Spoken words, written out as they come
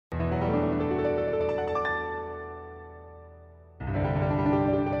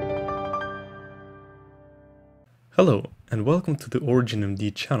Hello and welcome to the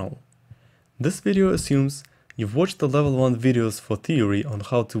OriginMD channel. This video assumes you've watched the level 1 videos for theory on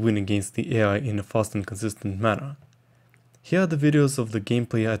how to win against the AI in a fast and consistent manner. Here are the videos of the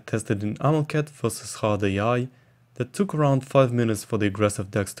gameplay I tested in Amonkhet vs hard AI that took around 5 minutes for the aggressive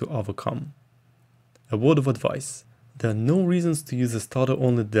decks to overcome. A word of advice: there are no reasons to use a starter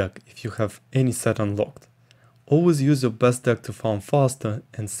only deck if you have any set unlocked. Always use your best deck to farm faster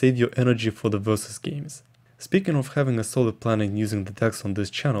and save your energy for the versus games. Speaking of having a solid plan and using the decks on this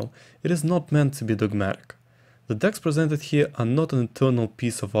channel, it is not meant to be dogmatic. The decks presented here are not an eternal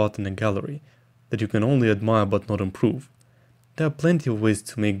piece of art in a gallery that you can only admire but not improve. There are plenty of ways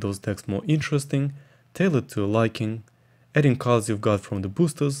to make those decks more interesting, tailored to your liking, adding cards you've got from the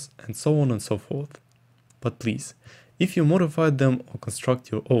boosters, and so on and so forth. But please, if you modify them or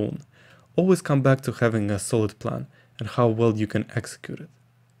construct your own, always come back to having a solid plan and how well you can execute it.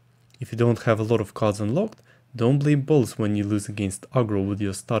 If you don't have a lot of cards unlocked, don't blame Boros when you lose against aggro with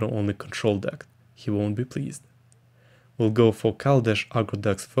your starter-only control deck. He won't be pleased. We'll go for Kaladesh aggro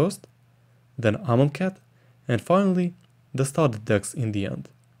decks first, then Amonkhet, and finally the starter decks in the end.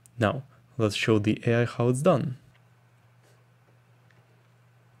 Now, let's show the AI how it's done.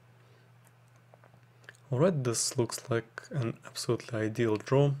 Alright, this looks like an absolutely ideal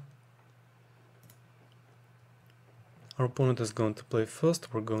draw. Our opponent is going to play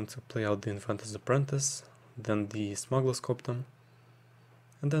first. We're going to play out the Inventor's Apprentice, then the Smuggler's Copter,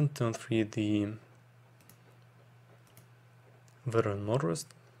 and then turn 3 the Veteran Motorist.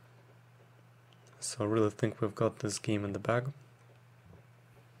 So I really think we've got this game in the bag.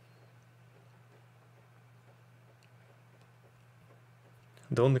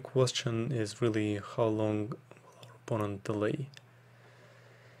 The only question is really how long will our opponent delay.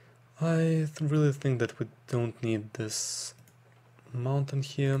 I really think that we don't need this mountain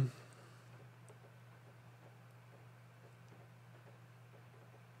here.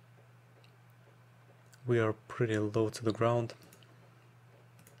 We are pretty low to the ground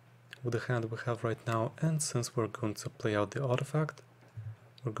with the hand we have right now, and since we're going to play out the artifact,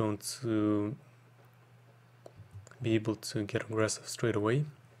 we're going to be able to get aggressive straight away.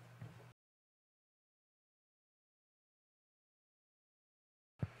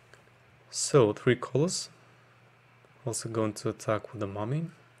 So, 3 colors, also going to attack with the mummy,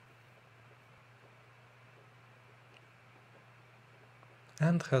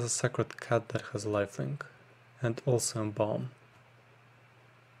 and has a sacred cat that has lifelink, and also embalm.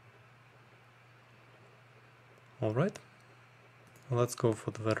 Alright, let's go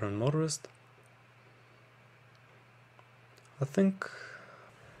for the Veteran Motorist. I think,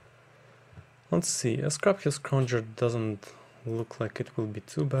 let's see, a Scraphear's Conjure doesn't look like it will be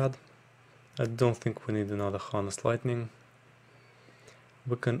too bad. I don't think we need another Harness Lightning.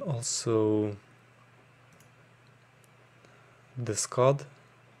 We can also discard,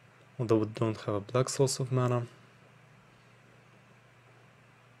 although we don't have a black source of mana.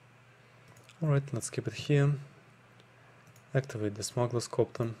 Alright, let's keep it here. Activate the Smuggler's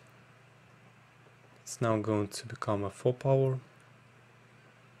Copter. It's now going to become a 4-power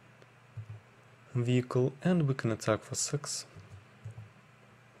vehicle, and we can attack for 6.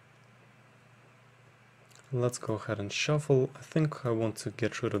 Let's go ahead and shuffle. I think I want to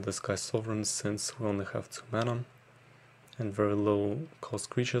get rid of the Sky Sovereign since we only have 2 mana and very low cost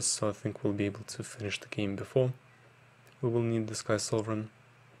creatures, so I think we'll be able to finish the game before we will need the Sky Sovereign.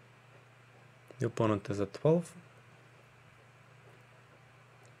 The opponent is at 12.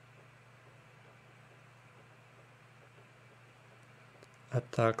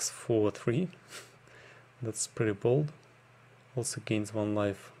 Attacks for 3. That's pretty bold. Also gains 1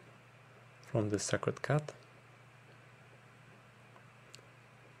 life from the Sacred Cat.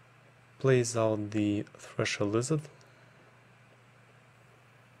 Plays out the Thresher Lizard.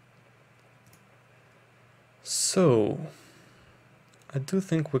 So, I do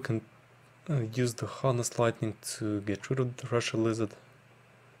think we can use the Harness Lightning to get rid of the Thresher Lizard.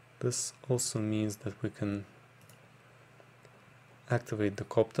 This also means that we can activate the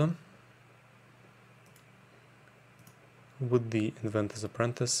Copter with the Inventor's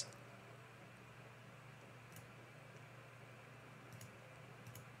Apprentice.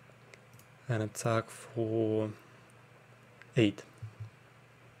 And attack for 8.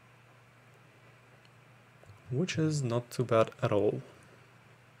 Which is not too bad at all.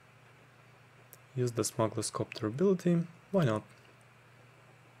 Use the Smuggler's Copter ability, why not?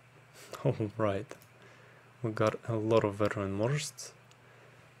 Alright, we got a lot of Veteran Morsts,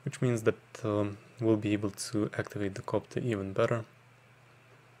 which means that we'll be able to activate the Copter even better.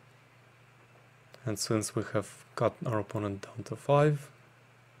 And since we have got our opponent down to 5,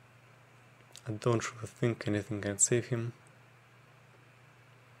 I don't really think anything can save him.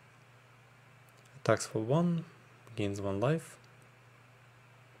 Attacks for 1, gains 1 life,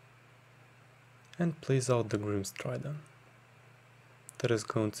 and plays out the Grim Strider. That is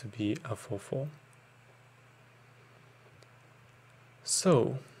going to be a 4/4.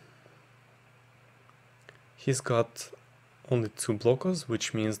 So, he's got only 2 blockers,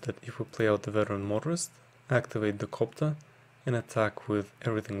 which means that if we play out the Veteran Motorist, activate the Copter, and attack with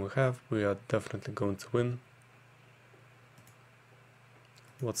everything we have, we are definitely going to win.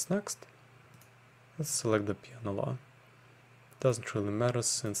 What's next? Let's select the Pianola. Doesn't really matter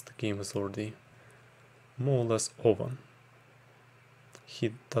since the game is already more or less over.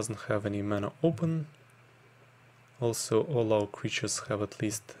 He doesn't have any mana open. Also, all our creatures have at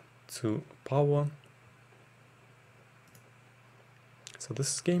least 2 power. So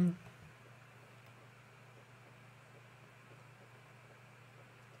this is game.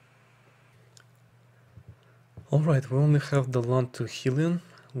 Alright, we only have the land to Hylian,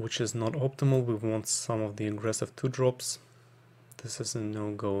 which is not optimal. We want some of the aggressive 2-drops. This is a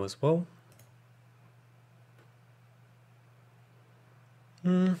no-go as well.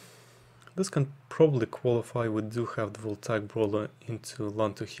 This can probably qualify. We do have the Voltaic Brawler into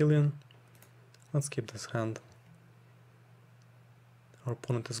land to Hylian. Let's keep this hand. Our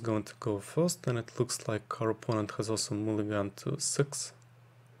opponent is going to go first, and it looks like our opponent has also mulligan to 6.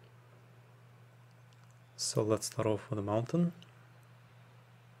 So let's start off with a mountain.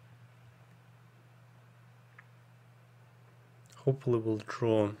 Hopefully we'll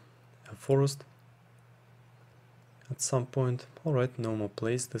draw a forest at some point. Alright, no more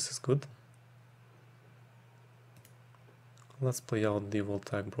plays, this is good. Let's play out the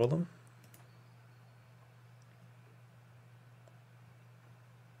Voltaic Brawler.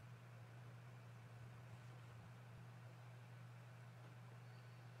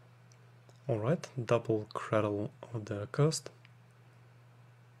 Alright, double Cradle of the Accursed.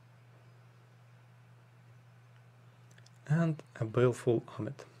 And a Baleful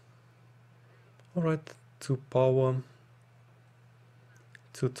Amonkhet. Alright, 2 power,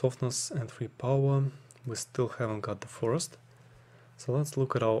 2 toughness and 3 power. We still haven't got the forest. So let's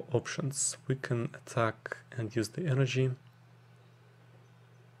look at our options. We can attack and use the energy.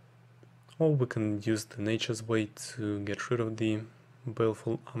 Or we can use the Nature's Way to get rid of the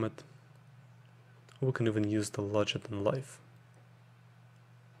Baleful Amonkhet. Or we can even use the Larger Than Life.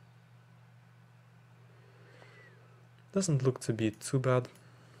 Doesn't look to be too bad.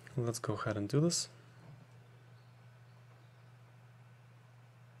 Let's go ahead and do this.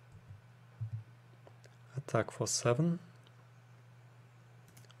 Attack for 7.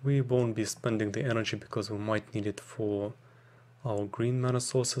 We won't be spending the energy because we might need it for our green mana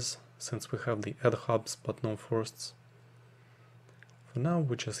sources, since we have the ad hubs but no forests. For now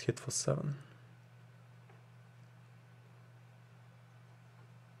we just hit for 7.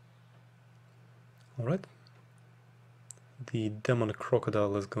 Alright. The Demonic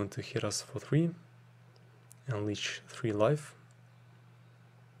Crocodile is going to hit us for 3 and leech 3 life.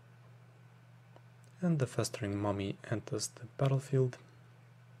 And the Festering Mummy enters the battlefield.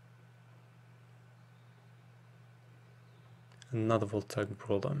 Another Voltaic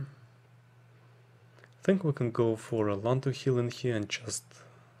Brawler. I think we can go for a land to heal in here and just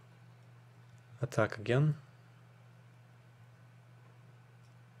attack again.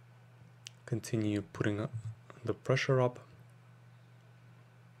 Continue putting the pressure up.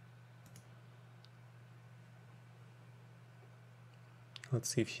 Let's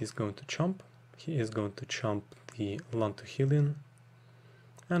see if he's going to chomp. He is going to chomp the land to Hylian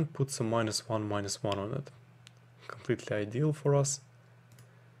and puts a -1/-1 on it. Completely ideal for us.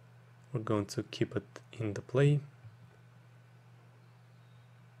 We're going to keep it in the play.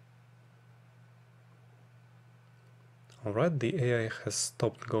 Alright, the AI has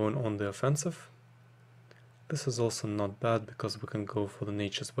stopped going on the offensive. This is also not bad because we can go for the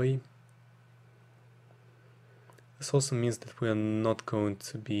Nature's Way. This also means that we are not going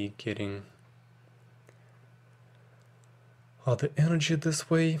to be getting other energy this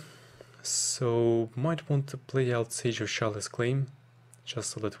way, so might want to play out Sage of Charlie's Claim,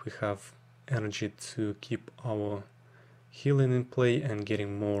 just so that we have energy to keep our healing in play and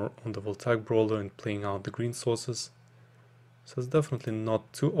getting more on the Voltaic Brawler and playing out the green sources. So it's definitely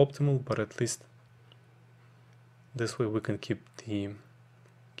not too optimal, but at least this way we can keep the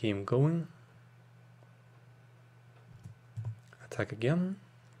game going. Attack again.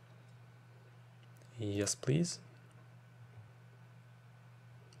 Yes, please.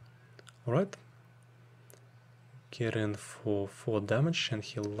 Alright. Get in for 4 damage and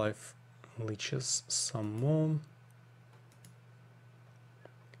heal life leeches some more.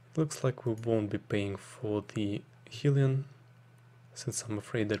 Looks like we won't be paying for the Hylian, since I'm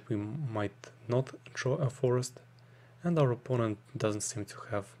afraid that we might not draw a forest, and our opponent doesn't seem to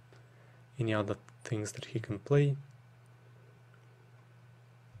have any other things that he can play.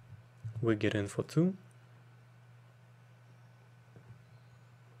 We get in for 2.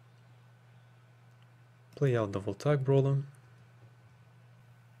 Play out the Voltaic Brawler.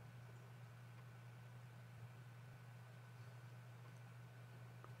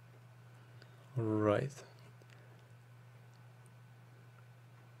 Right.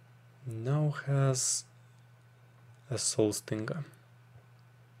 Now has a Soul Stinger.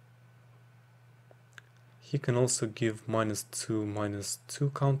 He can also give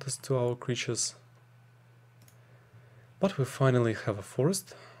 -2/-2 counters to our creatures. But we finally have a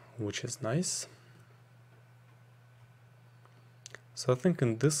forest, which is nice. So I think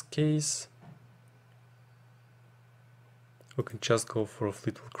in this case we can just go for a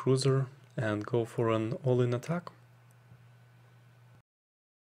Fleetwood Cruiser and go for an all-in attack.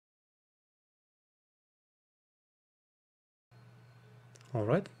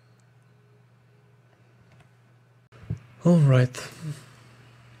 Alright. Alright.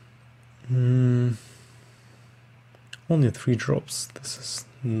 Only 3 drops. This is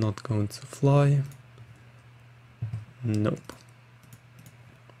not going to fly. Nope.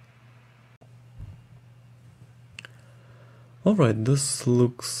 Alright, this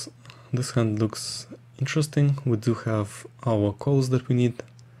hand looks interesting. We do have our calls that we need.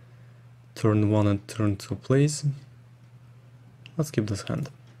 Turn 1 and turn 2 plays. Let's keep this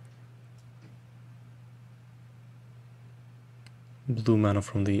hand. Blue mana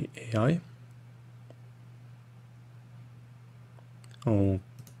from the AI.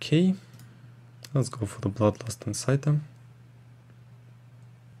 Okay. Let's go for the Bloodlust and Saita.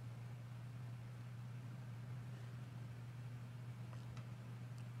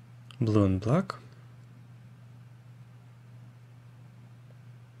 Blue and black.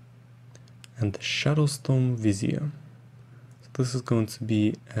 And the Shadowstorm Vizier. So this is going to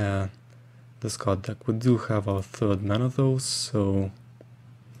be a discard deck. We do have our 3rd mana though, so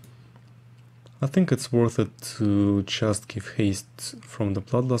I think it's worth it to just give haste from the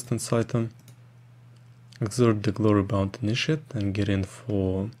Bloodlust and Saita, exert the Glory Bound Initiate and get in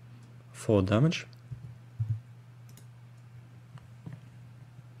for 4 damage.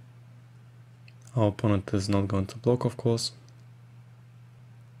 Our opponent is not going to block, of course.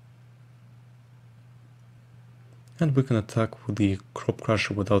 And we can attack with the Crop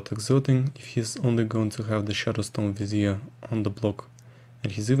Crusher without exerting if he's only going to have the Shadowstone Vizier on the block,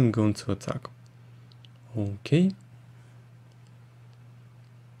 and he's even going to attack. Okay.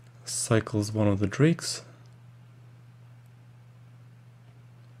 Cycles one of the Drakes,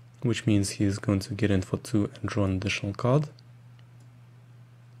 which means he is going to get in for 2 and draw an additional card.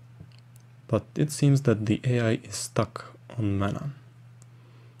 But it seems that the AI is stuck on mana.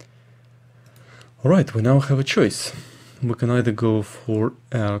 Alright, we now have a choice. We can either go for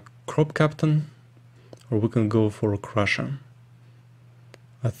a Crop Captain or we can go for a Crusher.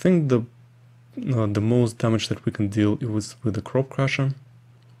 I think the most damage that we can deal is with the Crop Crusher.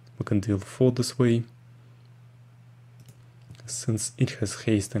 We can deal 4 this way, since it has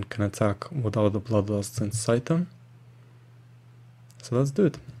haste and can attack without the Bloodlust and Saita. So let's do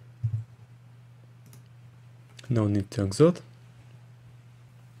it. No need to exert.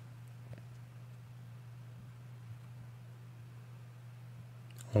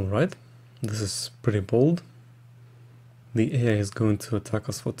 Alright, this is pretty bold. The AI is going to attack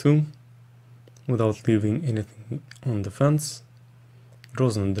us for 2 without leaving anything on defense.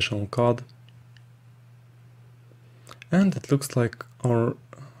 Draws an additional card. And it looks like our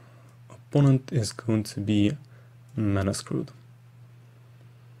opponent is going to be mana screwed.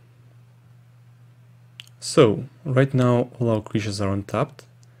 So, right now all our creatures are untapped,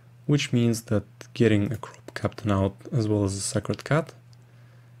 which means that getting a Crop Captain out as well as a Sacred Cat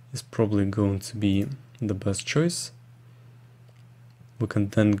is probably going to be the best choice. We can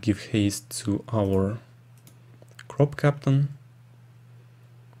then give haste to our Crop Captain,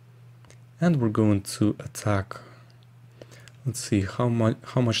 and we're going to attack. Let's see, how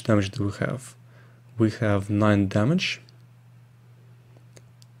much damage do we have? We have 9 damage,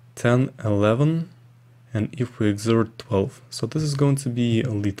 10, 11, and if we exert 12. So this is going to be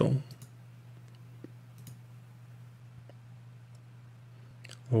lethal.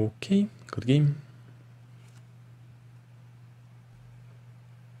 Okay, good game.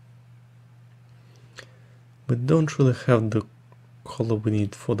 We don't really have the color we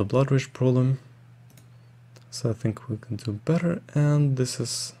need for the Blood Rage problem, so I think we can do better, and this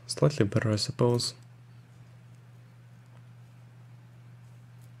is slightly better, I suppose.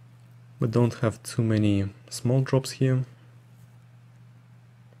 We don't have too many small drops here.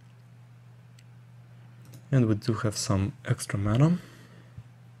 And we do have some extra mana.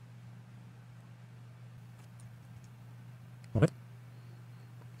 Alright.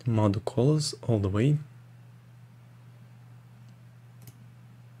 Mardu colors all the way.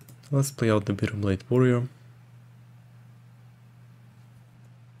 Let's play out the Bitterblade Warrior.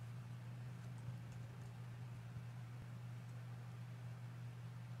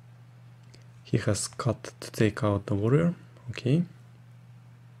 He has cut to take out the warrior. Okay.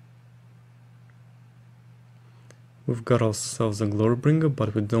 We've got ourselves a Glorybringer,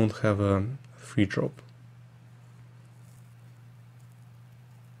 but we don't have a free drop.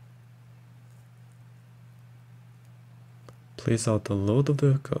 Plays out a load of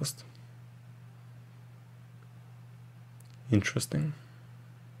the cost. Interesting.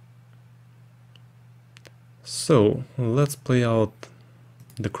 So let's play out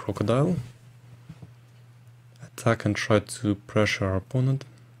the Crocodile. Attack and try to pressure our opponent.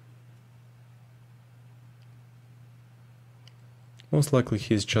 Most likely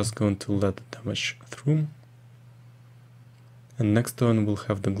he's just going to let the damage through. And next turn we'll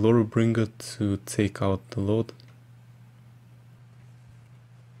have the Glorybringer to take out the load.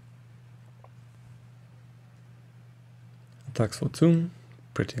 Attacks for 2,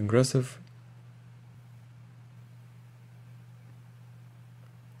 pretty aggressive.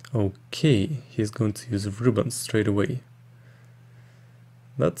 Okay, he's going to use ribbons straight away.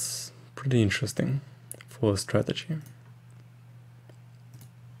 That's pretty interesting for a strategy.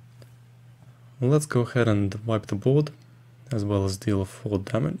 Let's go ahead and wipe the board, as well as deal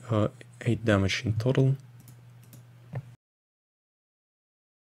 8 damage in total.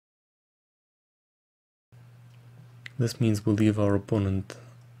 This means we'll leave our opponent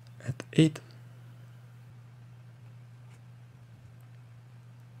at 8.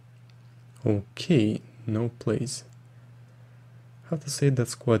 Okay, no plays. I have to say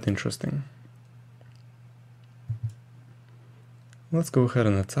that's quite interesting. Let's go ahead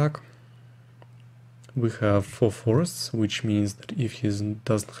and attack. We have 4 forests, which means that if he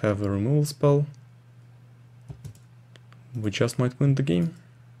doesn't have a removal spell, we just might win the game.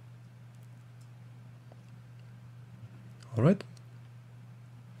 Alright.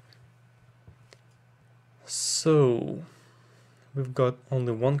 So, we've got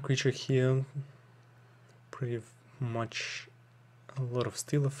only one creature here, pretty much a lot of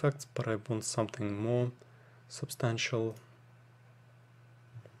steal effects, but I want something more substantial.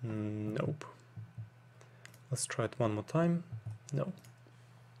 Nope. Let's try it one more time. No.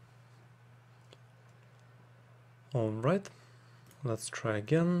 Alright, let's try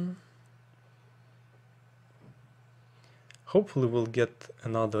again. Hopefully we'll get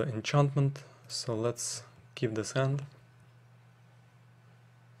another enchantment, so let's give this hand.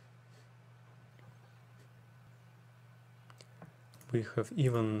 We have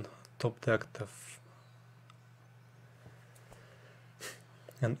even top decked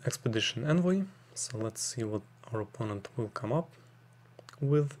an Expedition Envoy, so let's see what our opponent will come up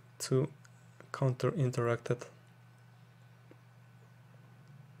with to counter-interact it.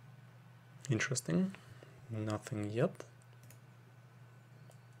 Interesting, nothing yet.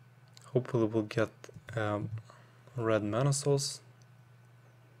 Hopefully we'll get a red mana source.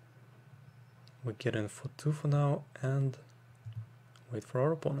 We get in for 2 for now and wait for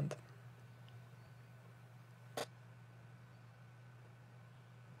our opponent.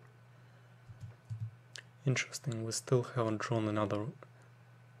 Interesting, we still haven't drawn another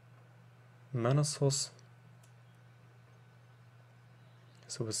mana source.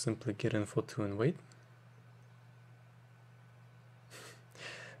 So we simply get in for 2 and wait.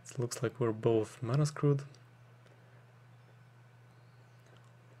 It looks like we're both mana screwed.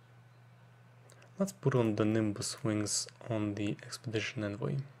 Let's put on the Nimbus Wings on the Expedition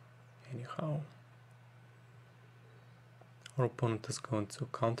Envoy. Anyhow, our opponent is going to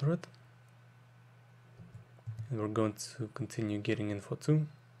counter it. And we're going to continue getting in for 2.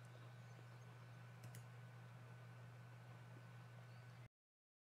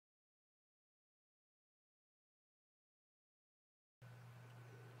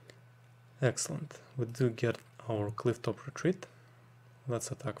 Excellent. We do get our Clifftop Retreat.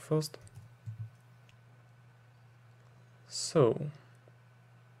 Let's attack first. So,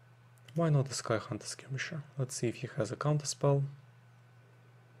 why not the Skyhunter Skirmisher? Let's see if he has a counterspell.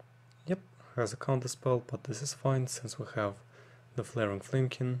 Yep, has a counterspell, but this is fine since we have the Flaring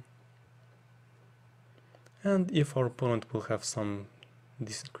Flamekin. And if our opponent will have some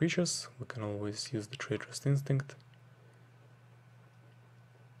decent creatures, we can always use the Traitorous Instinct.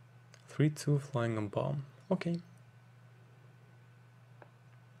 3/2 Flying and Bomb. Okay.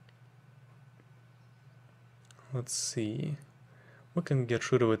 Let's see. We can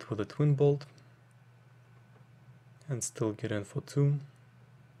get rid of it with a twin bolt and still get in for 2.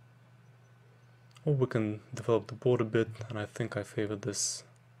 Or we can develop the board a bit, and I think I favor this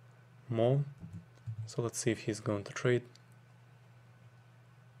more. So let's see if he's going to trade.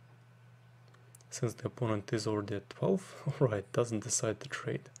 Since the opponent is already at 12, alright, doesn't decide to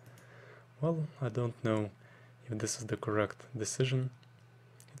trade. Well, I don't know if this is the correct decision.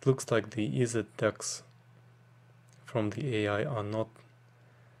 It looks like the easy decks from the AI are not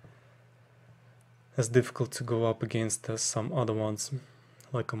as difficult to go up against as some other ones,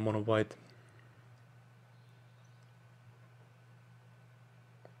 like a mono white.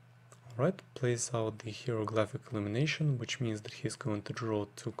 Alright, plays out the hieroglyphic illumination, which means that he's going to draw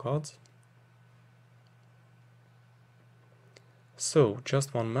 2 cards. So,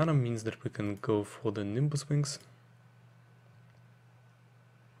 just 1 mana means that we can go for the Nimbus Wings.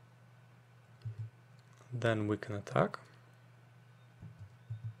 Then we can attack.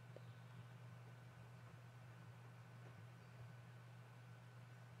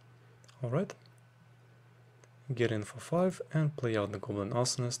 Alright. Get in for 5 and play out the Goblin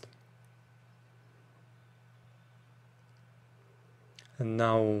Arsonist. And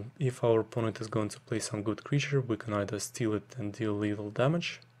now, if our opponent is going to play some good creature, we can either steal it and deal lethal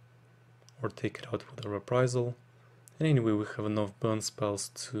damage, or take it out with a reprisal. And anyway, we have enough burn spells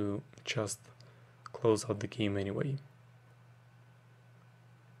to just close out the game anyway.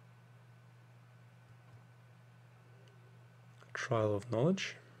 Trial of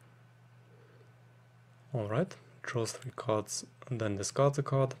Knowledge. Alright, draws 3 cards and then discards a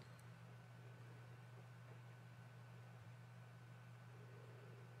card.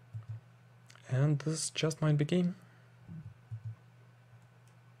 And this just might be game.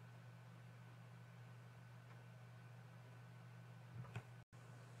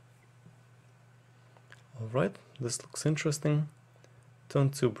 Alright, this looks interesting. Turn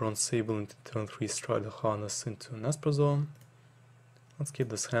 2 Bronze Sable into turn 3 Strider Harness into an Esprozor. Let's keep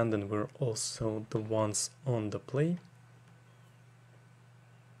this hand, and we're also the ones on the play.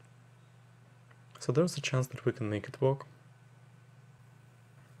 So there's a chance that we can make it work.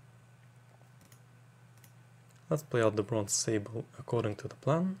 Let's play out the Bronze Sable according to the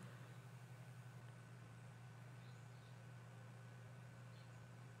plan.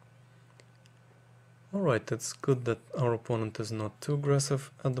 Alright, it's good that our opponent is not too aggressive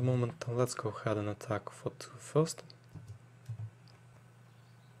at the moment. Let's go ahead and attack for 2 first.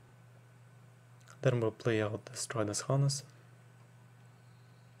 Then we'll play out the Strider's Harness.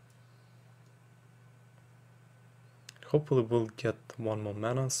 Hopefully we'll get 1 more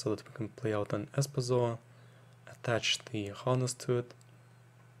mana so that we can play out an Esprozor, attach the harness to it.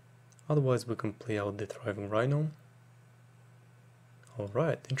 Otherwise we can play out the Thriving Rhino.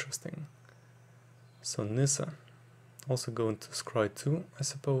 Alright, interesting. So Nissa, also going to scry 2, I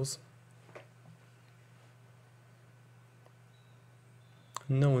suppose.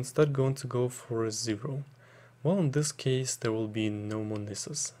 No, instead going to go for a 0. Well, in this case there will be no more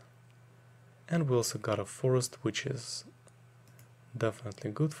Nissas. And we also got a forest, which is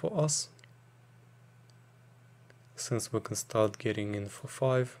definitely good for us, since we can start getting in for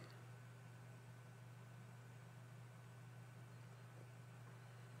 5.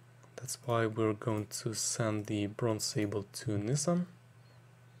 That's why we're going to send the Bronze Sable to Nissa,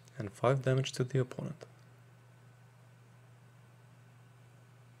 and 5 damage to the opponent.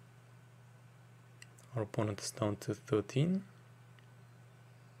 Our opponent is down to 13.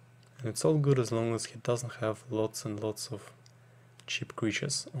 And it's all good as long as he doesn't have lots and lots of cheap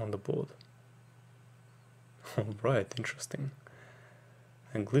creatures on the board. Alright, interesting.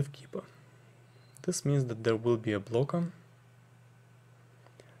 And Glyph Keeper. This means that there will be a blocker.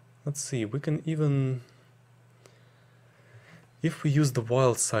 Let's see, we can even... If we use the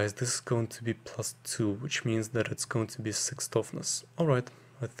wild size, this is going to be +2, which means that it's going to be 6 toughness. Alright,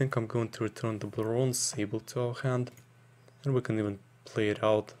 I think I'm going to return the Bronze Sable to our hand, and we can even play it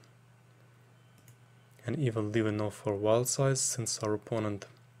out and even leave enough for wild size, since our opponent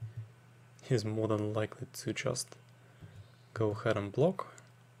is more than likely to just go ahead and block.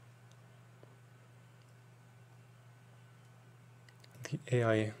 The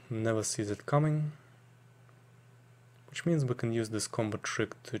AI never sees it coming, which means we can use this combo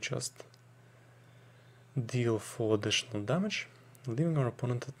trick to just deal 4 additional damage, leaving our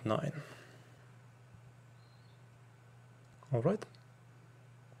opponent at 9. Alright.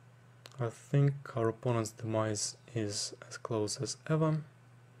 I think our opponent's demise is as close as ever.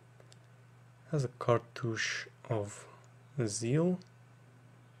 Has a cartouche of Zeal.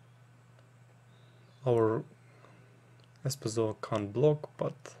 Our Esprozor can't block,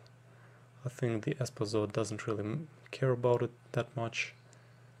 but I think the Esposo doesn't really care about it that much.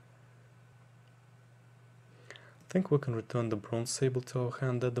 I think we can return the Bronze Sable to our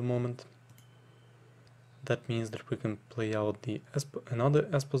hand at the moment. That means that we can play out the another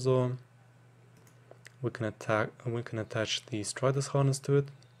Esposo. We can attach the Strider's Harness to it,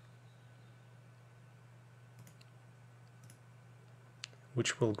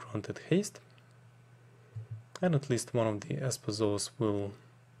 which will grant it haste, and at least one of the Esposos will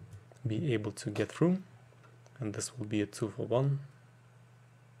be able to get through, and this will be a 2-for-1.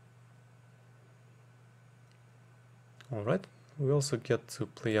 Alright, we also get to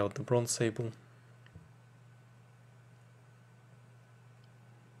play out the Bronze Sable,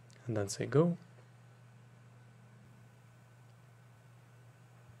 and then say go.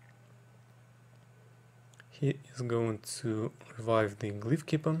 He is going to revive the Glyph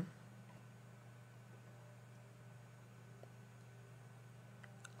Keeper.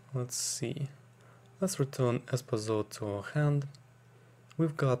 Let's see. Let's return Esposo to our hand.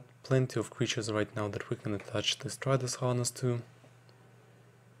 We've got plenty of creatures right now that we can attach the Strider's Harness to.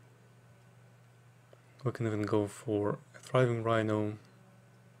 We can even go for a Thriving Rhino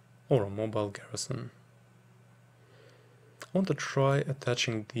or a Mobile Garrison. I want to try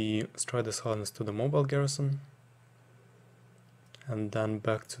attaching the Strider's Harness to the Mobile Garrison and then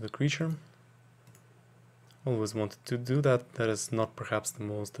back to the creature. Always wanted to do that. That is not perhaps the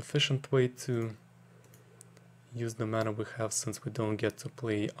most efficient way to use the mana we have, since we don't get to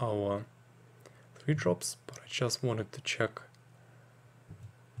play our 3-drops, but I just wanted to check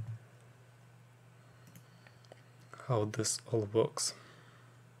how this all works.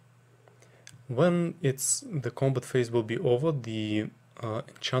 When the combat phase will be over, the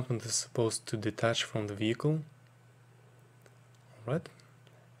enchantment is supposed to detach from the vehicle. Alright,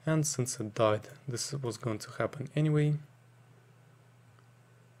 and since it died, this was going to happen anyway.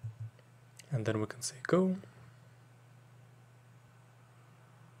 And then we can say go.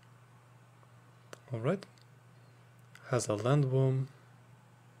 Alright, has a Landworm,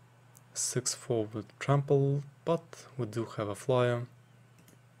 6/4 with trample, but we do have a flyer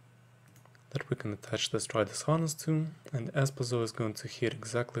that we can attach the Strider's Harness to, and Esposo is going to hit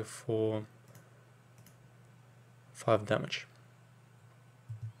exactly for 5 damage,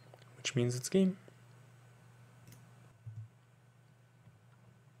 which means it's game.